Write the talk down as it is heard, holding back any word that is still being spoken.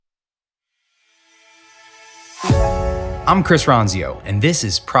I'm Chris Ronzio, and this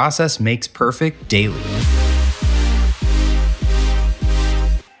is Process Makes Perfect Daily.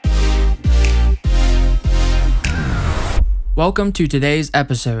 Welcome to today's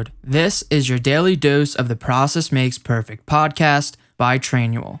episode. This is your daily dose of the Process Makes Perfect podcast by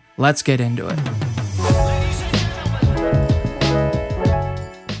Trainual. Let's get into it.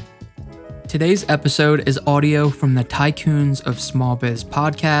 Today's episode is audio from the Tycoons of Small Biz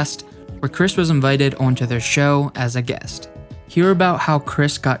podcast, where Chris was invited onto their show as a guest. Hear about how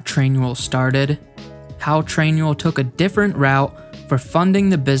Chris got Trainual started, how Trainual took a different route for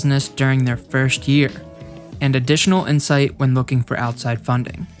funding the business during their first year, and additional insight when looking for outside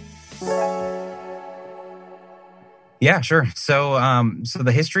funding. Yeah, sure. So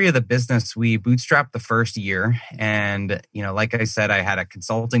the history of the business, we bootstrapped the first year. And, like I said, I had a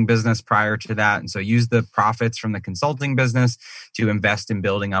consulting business prior to that. And so used the profits from the consulting business to invest in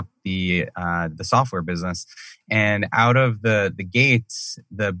building up the software business. And out of the gates,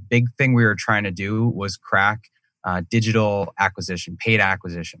 the big thing we were trying to do was crack digital acquisition, paid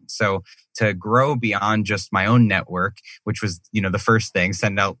acquisition. So to grow beyond just my own network, which was, the first thing,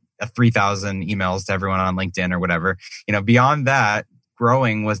 send out 3,000 emails to everyone on LinkedIn or whatever, beyond that,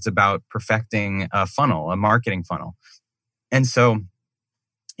 growing was about perfecting a funnel, a marketing funnel. And so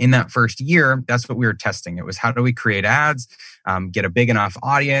in that first year, that's what we were testing. It was how do we create ads, get a big enough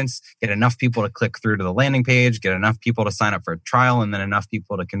audience, get enough people to click through to the landing page, get enough people to sign up for a trial, and then enough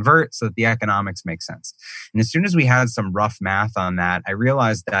people to convert so that the economics make sense. And as soon as we had some rough math on that, I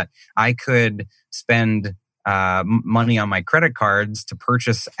realized that I could spend money on my credit cards to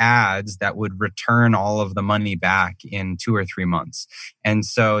purchase ads that would return all of the money back in 2 or 3 months. And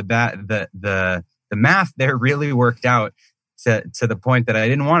so that the math there really worked out to the point that I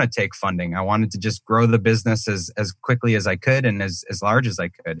didn't want to take funding. I wanted to just grow the business as quickly as I could and as large as I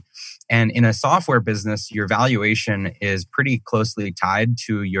could. And in a software business, your valuation is pretty closely tied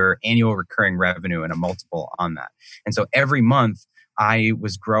to your annual recurring revenue and a multiple on that. And so every month, I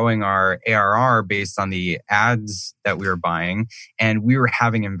was growing our ARR based on the ads that we were buying, and we were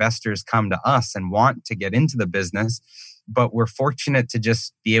having investors come to us and want to get into the business, but we're fortunate to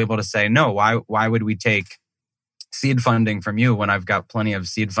just be able to say, no, why would we take seed funding from you when I've got plenty of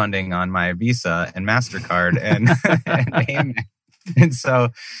seed funding on my Visa and MasterCard and Amex. And so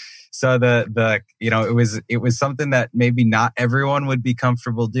it was something that maybe not everyone would be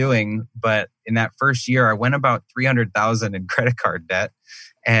comfortable doing, but in that first year, I went about $300,000 in credit card debt,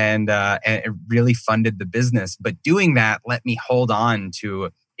 and it really funded the business. But doing that let me hold on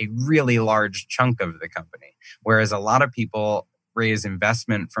to a really large chunk of the company, whereas a lot of people raise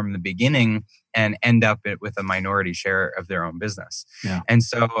investment from the beginning and end up with a minority share of their own business. Yeah. And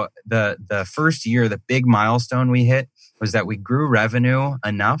so the first year, the big milestone we hit was that we grew revenue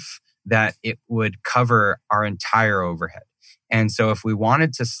enough that it would cover our entire overhead. And so if we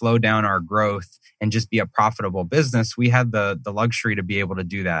wanted to slow down our growth and just be a profitable business, we had the luxury to be able to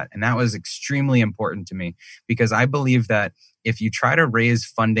do that. And that was extremely important to me because I believe that if you try to raise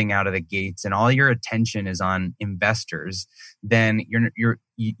funding out of the gates and all your attention is on investors, then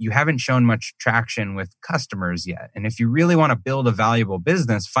you haven't shown much traction with customers yet. And if you really want to build a valuable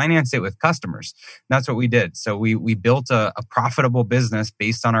business, finance it with customers. And that's what we did. So we built a profitable business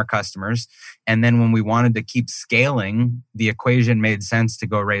based on our customers. And then when we wanted to keep scaling, the equation made sense to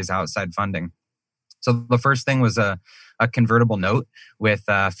go raise outside funding. So the first thing was a convertible note with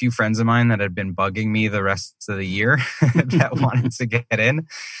a few friends of mine that had been bugging me the rest of the year that wanted to get in.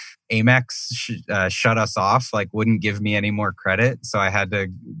 Amex shut us off, wouldn't give me any more credit. So I had to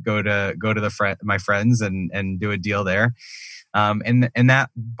go to my friends and do a deal there. And that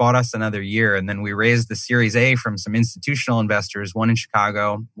bought us another year. And then we raised the Series A from some institutional investors, one in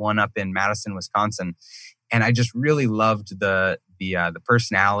Chicago, one up in Madison, Wisconsin. And I just really loved the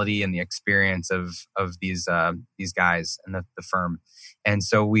personality and the experience of these guys and the firm. And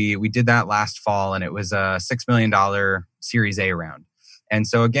so we did that last fall, and it was a $6 million Series A round. And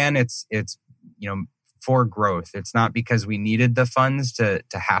so again, it's for growth. It's not because we needed the funds to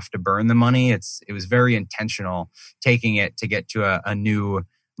have to burn the money. It was very intentional taking it to get to a new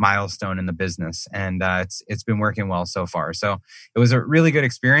milestone in the business, and it's been working well so far. So it was a really good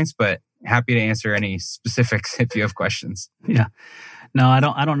experience, but happy to answer any specifics if you have questions. Yeah. No, I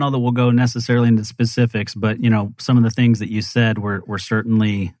don't know that we'll go necessarily into specifics, but some of the things that you said were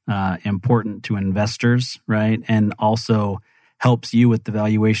certainly important to investors, right? And also helps you with the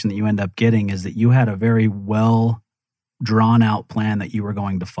valuation that you end up getting is that you had a very well drawn out plan that you were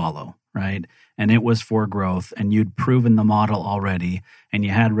going to follow, right? And it was for growth, and you'd proven the model already, and you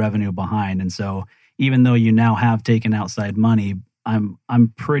had revenue behind. And so even though you now have taken outside money,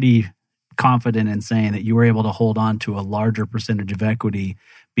 I'm pretty confident in saying that you were able to hold on to a larger percentage of equity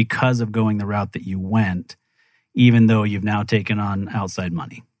because of going the route that you went, even though you've now taken on outside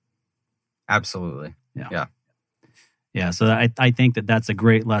money. Absolutely. Yeah. So I think that that's a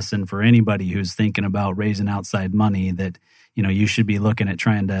great lesson for anybody who's thinking about raising outside money, that, you should be looking at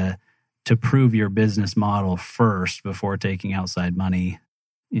trying to prove your business model first before taking outside money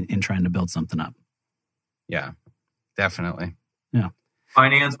in trying to build something up. Yeah, definitely. Yeah.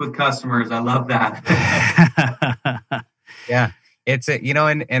 Finance with customers. I love that. Yeah. It's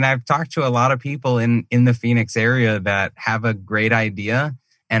and I've talked to a lot of people in the Phoenix area that have a great idea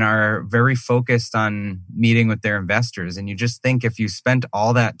and are very focused on meeting with their investors. And you just think, if you spent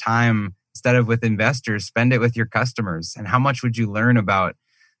all that time, instead of with investors, spend it with your customers. And how much would you learn about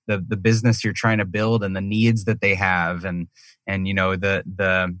the business you're trying to build and the needs that they have? And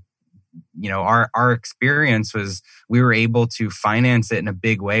our experience was we were able to finance it in a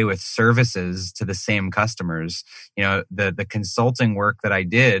big way with services to the same customers. The consulting work that I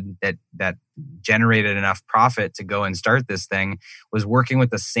did that generated enough profit to go and start this thing was working with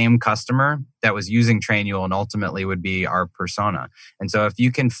the same customer that was using Trainual and ultimately would be our persona. And so if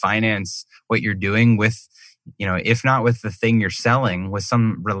you can finance what you're doing with, if not with the thing you're selling, with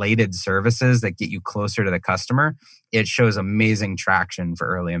some related services that get you closer to the customer, it shows amazing traction for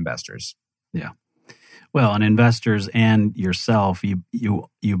early investors. Yeah. Well, and investors and yourself, you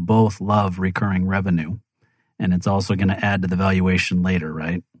both love recurring revenue, and it's also going to add to the valuation later,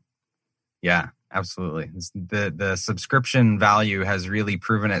 right? Yeah, absolutely. The subscription value has really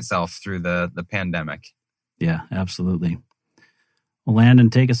proven itself through the pandemic. Yeah, absolutely. Well, Landon,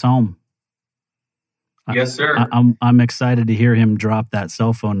 take us home. Yes, sir. I'm excited to hear him drop that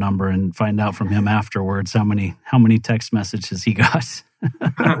cell phone number and find out from him afterwards how many text messages he got.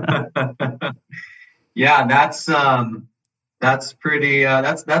 Yeah, that's pretty.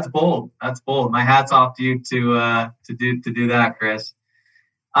 That's bold. That's bold. My hat's off to you to do that, Chris.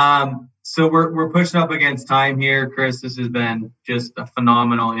 So we're pushing up against time here, Chris. This has been just a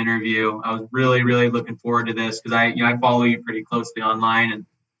phenomenal interview. I was really, really looking forward to this because I follow you pretty closely online, and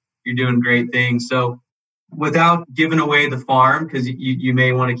you're doing great things. So, without giving away the farm, because you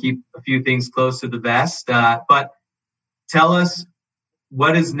may want to keep a few things close to the vest, but tell us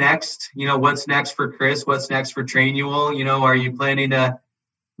what is next. What's next for Chris? What's next for Trainual? Are you planning to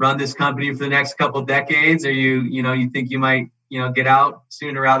run this company for the next couple decades? Are you think you might get out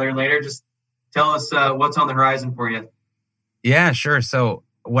sooner rather than later? Just tell us what's on the horizon for you. Yeah, sure. So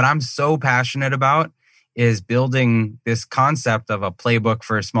what I'm so passionate about is building this concept of a playbook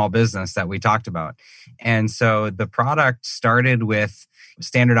for a small business that we talked about. And so the product started with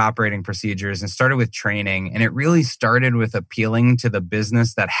standard operating procedures and started with training. And it really started with appealing to the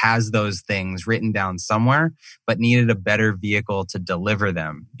business that has those things written down somewhere, but needed a better vehicle to deliver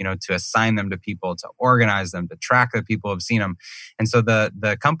them, to assign them to people, to organize them, to track that people have seen them. And so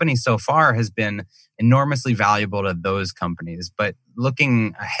the company so far has been enormously valuable to those companies. But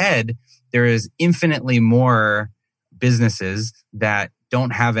looking ahead, there is infinitely more businesses that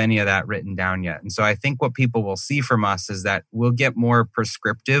don't have any of that written down yet. And so I think what people will see from us is that we'll get more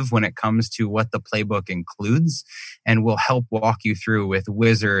prescriptive when it comes to what the playbook includes, and we'll help walk you through with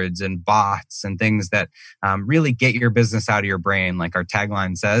wizards and bots and things that really get your business out of your brain, like our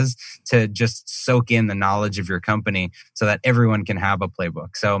tagline says, to just soak in the knowledge of your company so that everyone can have a playbook.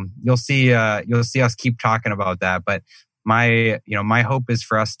 So you'll see us keep talking about that. But my hope is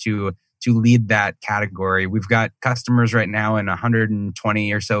for us to lead that category. We've got customers right now in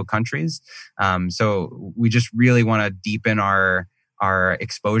 120 or so countries. So we just really want to deepen our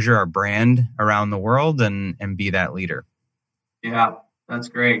exposure, our brand around the world and be that leader. Yeah, that's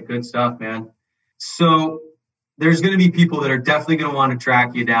great. Good stuff, man. So there's going to be people that are definitely going to want to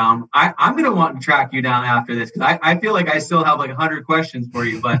track you down. I'm going to want to track you down after this because I feel like I still have like 100 questions for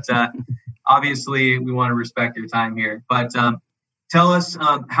you, but obviously we want to respect your time here. But tell us,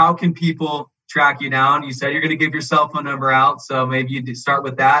 how can people track you down? You said you're going to give your cell phone number out, so maybe you start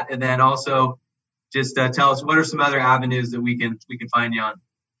with that, and then also just tell us what are some other avenues that we can find you on.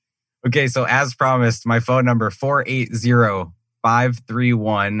 Okay, so as promised, my phone number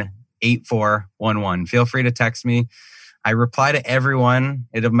 480-531-8411. Feel free to text me. I reply to everyone.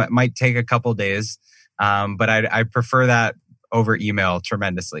 It might take a couple days, but I prefer that over email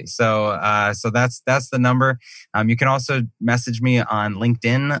tremendously. So that's the number. You can also message me on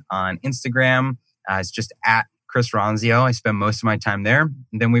LinkedIn, on Instagram. It's just at Chris Ronzio. I spend most of my time there.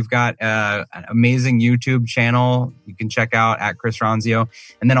 And then we've got an amazing YouTube channel you can check out at Chris Ronzio.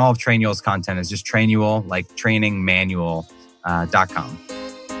 And then all of Trainual's content is just Trainual, like trainingmanual.com.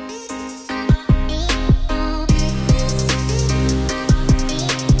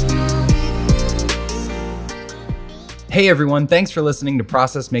 Hey everyone, thanks for listening to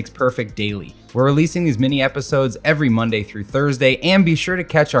Process Makes Perfect Daily. We're releasing these mini episodes every Monday through Thursday, and be sure to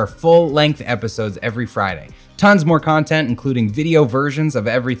catch our full-length episodes every Friday. Tons more content, including video versions of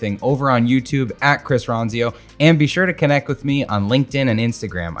everything, over on YouTube at Chris Ronzio, and be sure to connect with me on LinkedIn and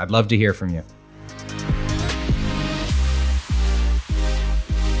Instagram. I'd love to hear from you.